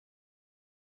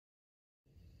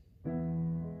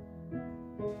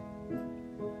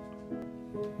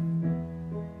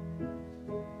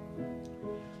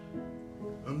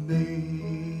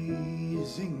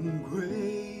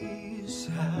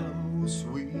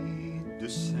sweet the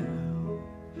sound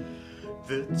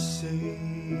that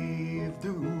saved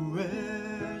a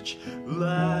wretch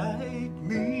like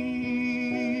me.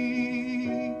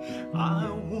 I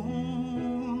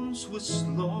once was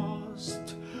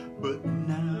lost, but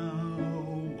now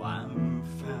I'm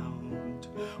found.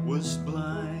 Was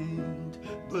blind,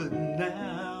 but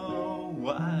now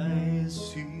I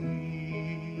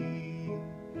see.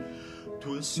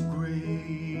 'Twas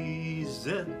grace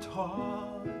that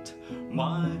taught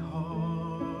my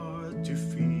heart to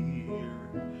fear,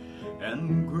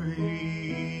 and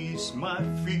grace my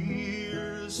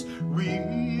fears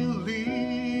relieved.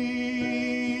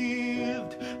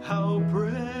 How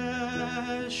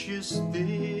precious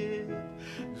did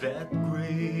that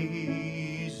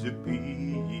grace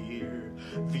appear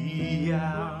the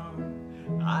hour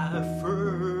I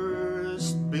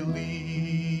first believed.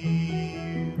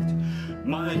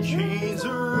 My chains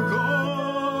are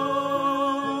gone,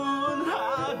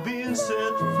 I've been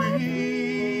set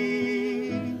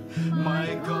free.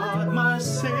 My God, my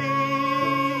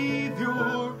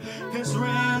Savior has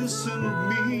ransomed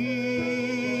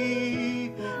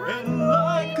me. And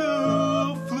like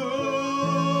a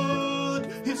flood,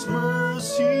 His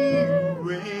mercy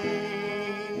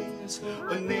reigns,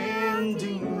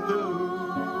 unending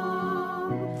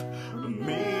love,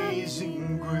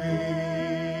 amazing grace.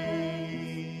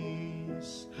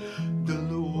 The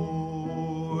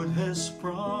Lord has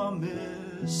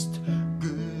promised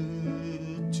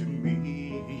good to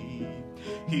me.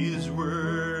 His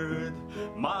word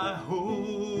my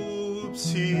hope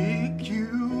secures.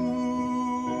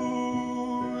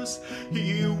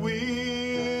 He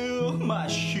will my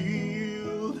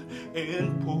shield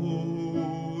and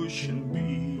portion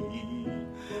be,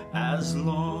 as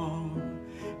long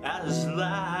as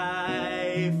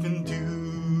life endures.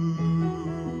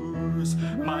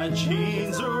 My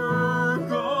chains are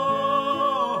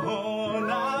gone,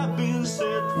 I've been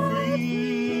set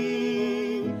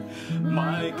free.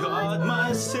 My God,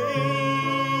 my Savior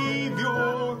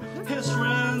has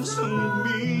ransomed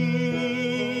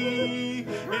me.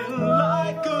 And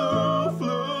like a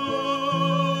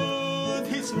flood,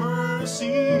 His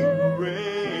mercy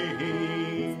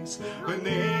reigns,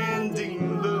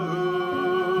 unending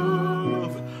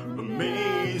love,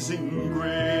 amazing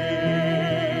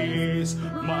grace.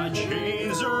 My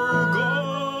chains are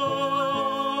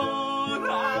gone,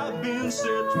 I've been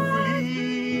set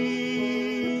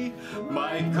free.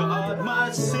 My God,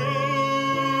 my Savior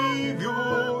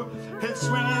has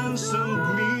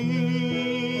ransomed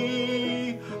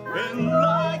me. And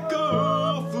like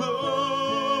a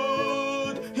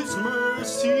flood, His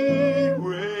mercy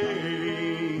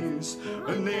reigns,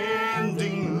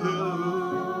 unending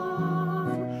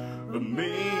love,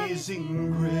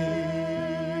 amazing grace.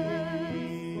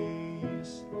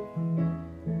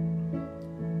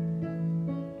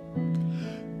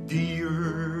 The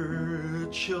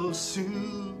earth shall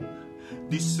soon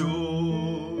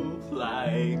dissolve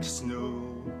like snow.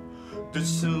 The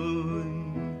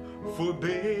sun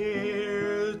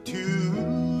forbear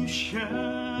to shine.